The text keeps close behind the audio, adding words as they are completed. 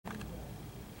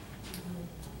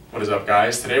What is up,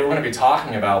 guys? Today we're going to be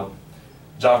talking about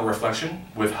Java reflection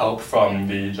with help from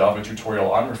the Java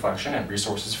tutorial on reflection and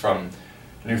resources from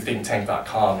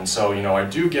newthinktank.com. And so, I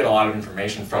do get a lot of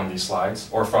information from these slides,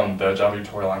 or from the Java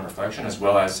tutorial on reflection, as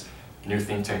well as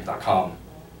newthinktank.com.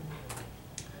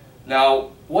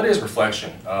 Now, what is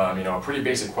reflection? A pretty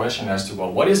basic question as to,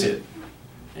 well, what is it?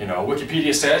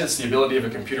 Wikipedia says it's the ability of a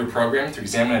computer program to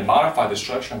examine and modify the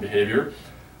structure and behavior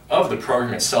of the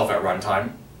program itself at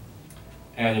runtime.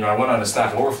 And I went on to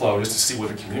Stack Overflow just to see what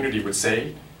the community would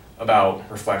say about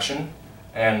reflection.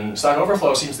 And Stack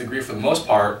Overflow seems to agree for the most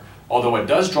part, although it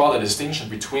does draw the distinction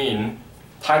between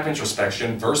type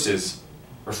introspection versus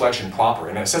reflection proper.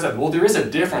 And it says that, well, there is a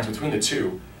difference between the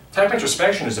two. Type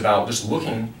introspection is about just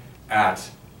looking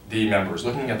at the members,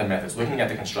 looking at the methods, looking at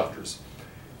the constructors.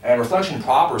 And reflection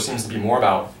proper seems to be more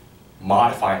about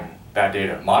modifying that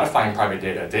data, modifying private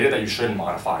data, data that you shouldn't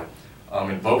modify.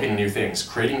 Invoking new things,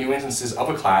 creating new instances of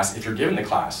a class if you're given the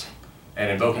class, and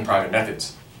invoking private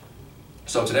methods.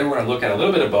 So today we're going to look at a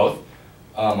little bit of both.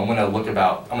 I'm going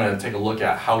to take a look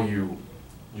at how you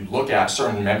look at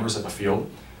certain members of a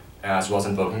field, as well as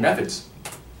invoking methods.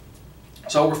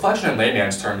 So reflection in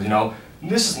layman's terms,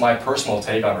 this is my personal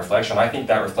take on reflection. I think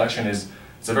that reflection is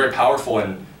a very powerful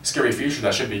and scary feature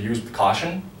that should be used with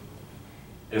caution.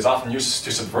 It is often used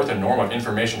to subvert the norm of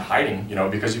information hiding,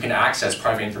 because you can access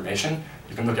private information,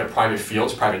 you can look at private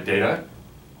fields, private data.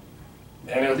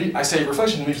 And I say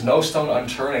reflection leaves no stone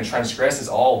unturned and transgresses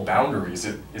all boundaries.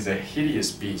 It is a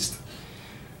hideous beast.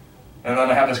 And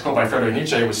then I have this quote by Friedrich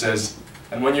Nietzsche which says,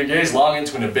 "And when you gaze long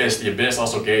into an abyss, the abyss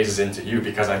also gazes into you,"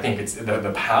 because I think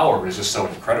the power is just so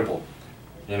incredible.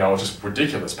 It's just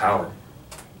ridiculous power.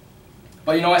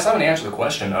 But I still haven't answered the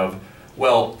question of,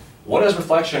 well, what is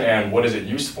reflection and what is it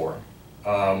used for?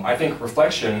 I think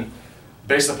reflection,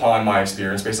 based upon my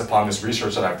experience, based upon this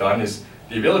research that I've done, is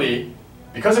the ability,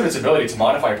 because of its ability to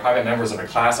modify private members of a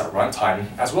class at runtime,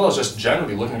 as well as just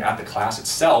generally looking at the class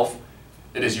itself,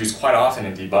 it is used quite often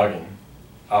in debugging.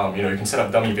 You can set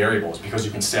up dummy variables because you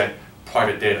can set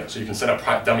private data, so you can set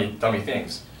up dummy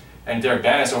things. And Derek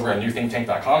Banas over at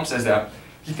newthinktank.com says that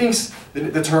he thinks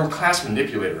the term class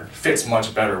manipulator fits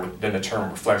much better than the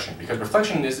term reflection, because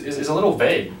reflection is a little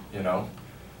vague,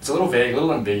 It's a little vague, a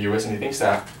little ambiguous, and he thinks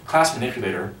that class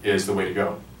manipulator is the way to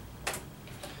go.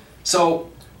 So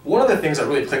one of the things that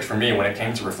really clicked for me when it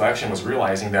came to reflection was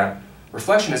realizing that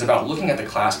reflection is about looking at the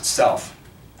class itself.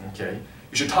 Okay?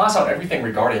 You should toss out everything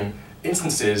regarding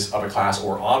instances of a class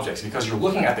or objects, because you're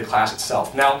looking at the class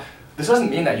itself. Now, this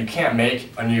doesn't mean that you can't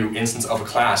make a new instance of a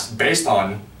class based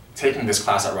on taking this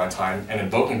class at runtime and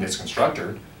invoking this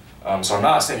constructor. So I'm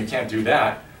not saying you can't do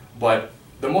that, but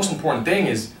the most important thing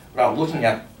is about looking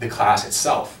at the class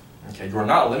itself. Okay? You are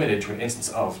not limited to an instance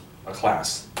of a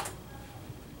class.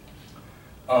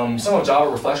 Some of the Java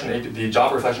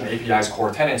Reflection API's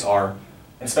core tenets are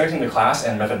inspecting the class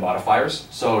and method modifiers.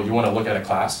 So you want to look at a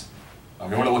class, you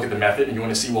want to look at the method, and you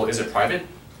want to see, well, is it private?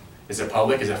 Is it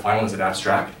public? Is it final? Is it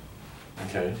abstract?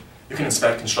 Okay. You can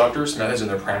inspect constructors, methods, and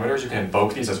their parameters. You can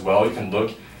invoke these as well. You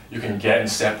can get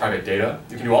and set private data.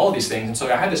 You can do all of these things. And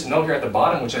so I had this note here at the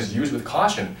bottom which says use with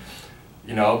caution,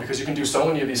 because you can do so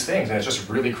many of these things, and it's just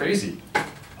really crazy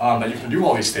that you can do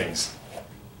all these things.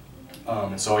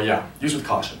 And so yeah, use with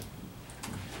caution.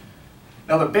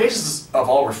 Now the basis of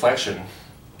all reflection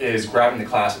is grabbing the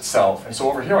class itself. And so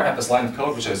over here I have this line of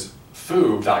code which says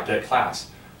foo.getClass.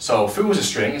 So foo is a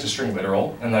string, it's a string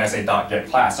literal, and then I say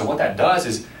 .getClass. So what that does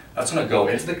is that's going to go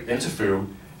into foo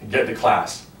and get the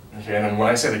class. Okay, and then when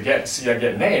I say the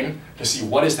get name, to see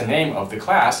what is the name of the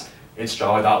class, it's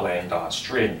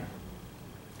java.lang.string.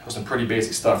 That's some pretty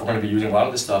basic stuff. We're going to be using a lot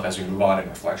of this stuff as we move on in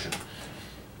reflection.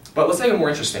 But let's make it more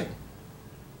interesting.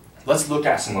 Let's look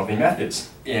at some of the methods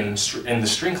in the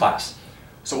string class.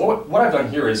 So what I've done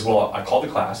here is, well, I call the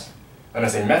class, and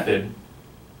as a method,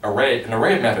 an array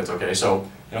of methods. Okay, so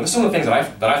this is one of the things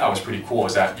that I thought was pretty cool,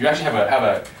 is that you actually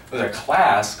there's a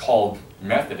class called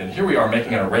method, and here we are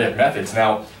making an array of methods.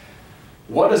 Now,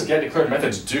 what does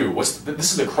getDeclaredMethods do?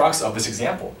 This is the crux of this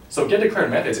example. So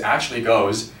getDeclaredMethods actually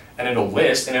goes and it'll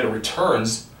list and it'll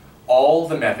returns all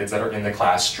the methods that are in the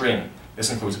class string. This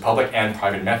includes public and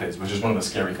private methods, which is one of the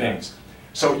scary things.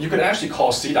 So you could actually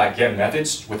call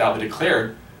c.getMethods without the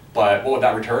declared, but what would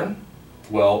that return?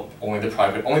 Well, only the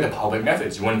public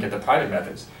methods. You wouldn't get the private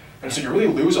methods. And so you really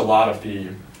lose a lot of the,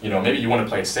 maybe you want to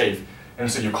play it safe, and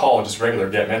so you call just regular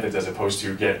get methods as opposed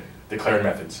to get declared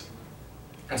methods.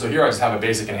 And so here I just have a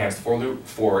basic enhanced for loop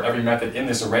for every method in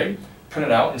this array, print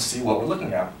it out and see what we're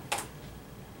looking at.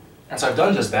 And so I've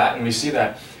done just that, and we see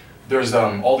that there's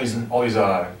all these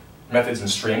methods in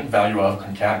string, value of,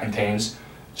 concat, contains,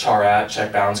 char at,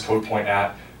 check bounds, code point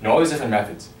at, all these different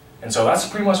methods. And so that's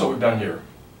pretty much what we've done here.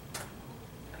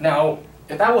 Now,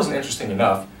 if that wasn't interesting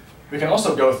enough, we can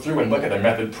also go through and look at the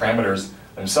method parameters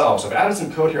themselves. So I've added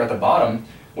some code here at the bottom,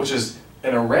 which is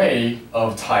an array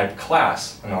of type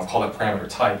class, and I'll call it parameter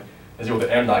type, is equal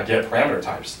to m.get parameter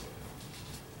types.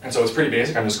 And so it's pretty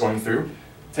basic. I'm just going through,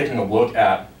 taking a look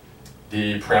at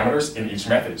the parameters in each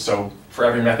method. So for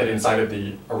every method inside of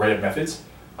the array of methods,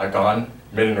 I've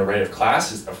made an array of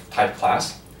classes, of type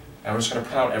class, and we're just going to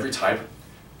print out every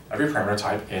parameter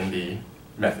type in the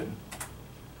method.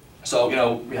 So,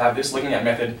 we have this looking at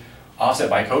method offset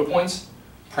by code points.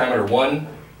 Parameter 1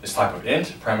 is type of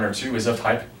int, parameter 2 is of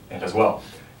type int as well.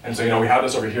 And so, we have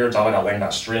this over here,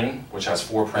 java.lang.string, which has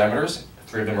 4 parameters.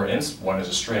 3 of them are ints, 1 is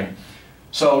a string.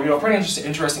 So, pretty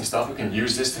interesting stuff. We can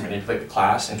use this to manipulate the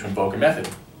class and to invoke a method.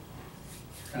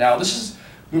 Now, this is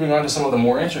moving on to some of the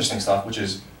more interesting stuff, which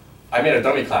is I made a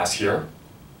dummy class here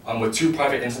with 2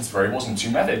 private instance variables and 2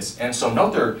 methods. And so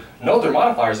note their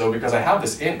modifiers though, because I have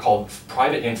this int called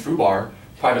private int foobar,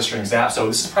 private string zap. So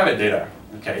this is private data,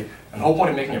 okay? And the whole point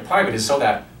of making it private is so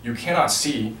that you cannot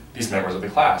see these members of the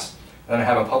class. And then I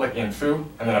have a public int foo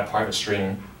and then a private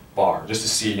string bar, just to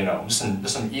see,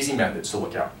 just some easy methods to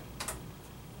look at.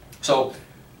 So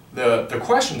the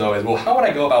question though is, well, how would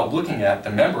I go about looking at the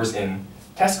members in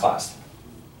test class?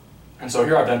 And so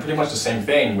here I've done pretty much the same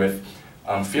thing with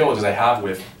fields as I have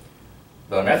with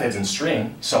the methods in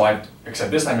string. So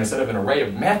except this time, instead of an array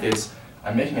of methods,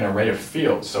 I'm making an array of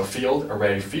fields. So field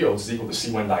array fields is equal to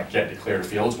c1.get declared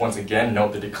fields. Once again,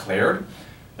 note the declared.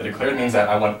 The declared means that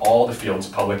I want all the fields,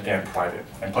 public and private,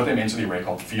 and put them into the array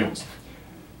called fields.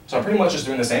 So I'm pretty much just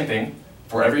doing the same thing.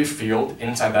 For every field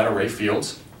inside that array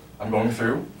fields, I'm going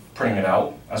through, printing it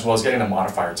out, as well as getting the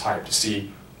modifier type to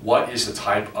see what is the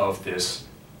type of this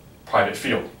private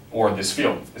field, or this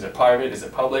field. Is it private, is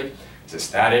it public, is it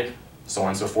static, so on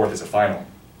and so forth, is it final.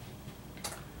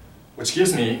 Which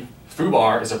gives me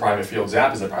foobar is a private field,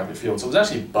 zap is a private field. So there's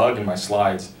actually a bug in my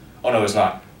slides. Oh no, there's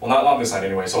not. Well, not on this side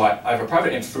anyway. So I have a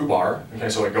private int foobar, okay,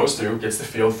 so it goes through, gets the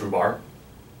field foobar,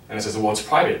 and it says, well, it's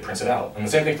private, it prints it out. And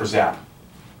the same thing for zap.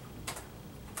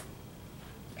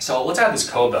 So let's add this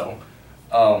code though,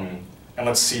 and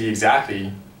let's see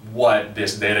exactly what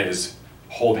this data is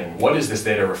holding. What is this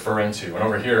data referring to? And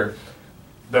over here,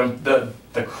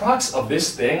 the crux of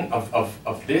this thing,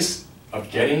 of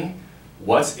getting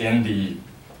what's in the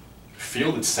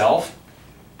field itself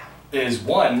is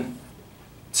one,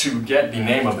 to get the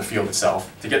name of the field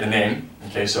itself, to get the name.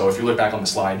 Okay, so if you look back on the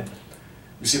slide,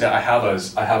 you see that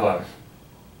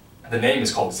the name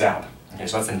is called zap. Okay,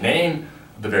 so that's the name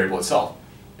of the variable itself.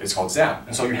 It's called zap.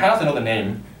 And so you have to know the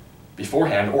name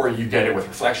beforehand, or you get it with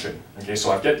reflection. Okay,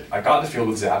 so I got the field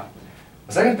with zap.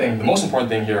 The second thing, the most important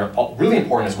thing here, really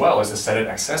important as well, is to set it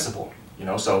accessible.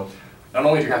 So not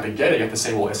only do you have to get it, you have to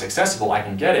say, well, it's accessible, I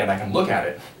can get it, and I can look at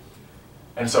it.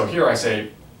 And so here I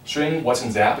say, string what's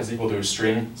in zap is equal to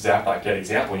string zap.get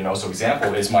example. So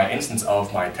example is my instance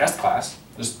of my test class,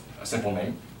 just a simple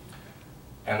name.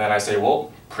 And then I say,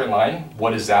 well, print line,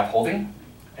 what is zap holding?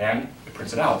 And it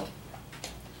prints it out.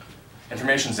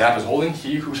 Information zap is holding,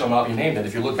 he who shall not be named. And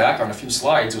if you look back on a few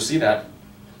slides, you'll see that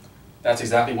that's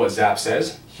exactly what zap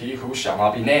says, he who shall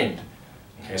not be named.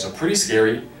 Okay, so pretty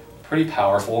scary, pretty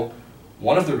powerful.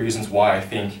 One of the reasons why I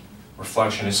think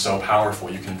reflection is so powerful.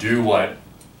 You can do what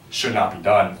should not be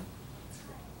done.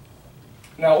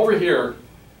 Now over here,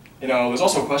 there's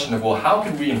also a question of, well, how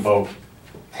can we invoke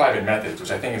private methods,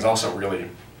 which I think is also really,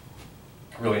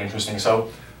 really interesting. So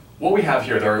what we have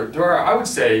here, there are, I would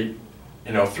say,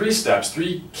 3 steps,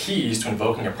 3 keys to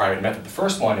invoking a private method. The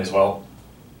first one is, well,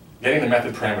 getting the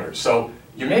method parameters. So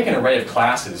you make an array of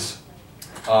classes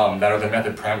that are the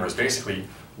method parameters. Basically,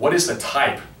 what is the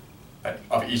type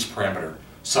of each parameter?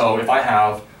 So if I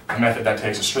have a method that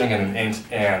takes a string and an int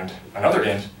and another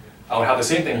int, I would have the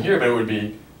same thing here, but it would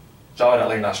be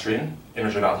java.lang.string,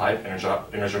 integer.type,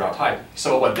 integer.type.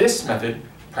 So what this method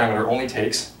parameter only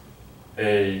takes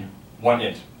one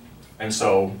int. And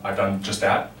so I've done just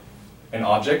that. An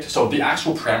object, so the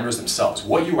actual parameters themselves,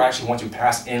 what you actually want to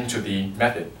pass into the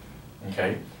method,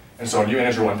 okay? And so new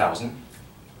integer 1000.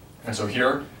 And so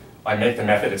here, I make the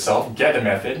method itself, get the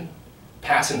method,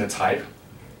 pass in the type,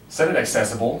 set it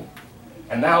accessible,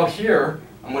 and now here,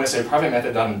 I'm going to say private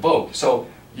method.invoke. So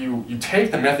you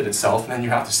take the method itself, and then you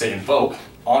have to say invoke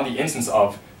on the instance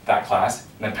of that class,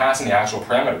 and then pass in the actual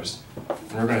parameters.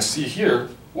 And we're going to see here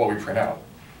what we print out.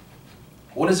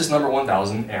 What is this number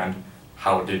 1000, and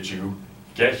how did you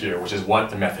get here, which is what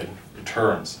the method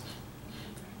returns.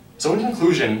 So in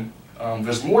conclusion,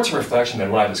 there's more to reflection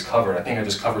than what I just covered. I think I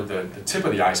just covered the tip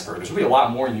of the iceberg. There's really a lot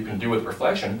more you can do with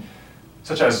reflection,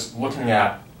 such as looking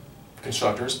at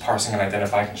constructors, parsing and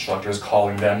identifying constructors,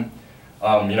 calling them.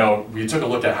 We took a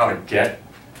look at how to get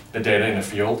the data in the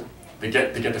field, to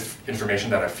get the information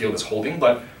that a field is holding,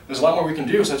 but there's a lot more we can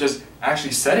do, such as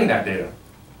actually setting that data.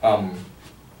 The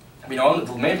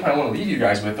main point I want to leave you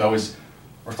guys with, though, is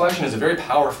reflection is a very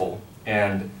powerful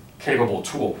and capable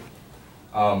tool.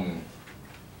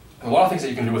 A lot of things that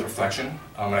you can do with reflection,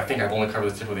 and I think I've only covered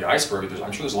the tip of the iceberg.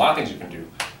 I'm sure there's a lot of things you can do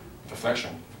with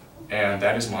reflection, and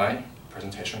that is my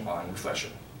presentation on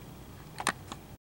reflection.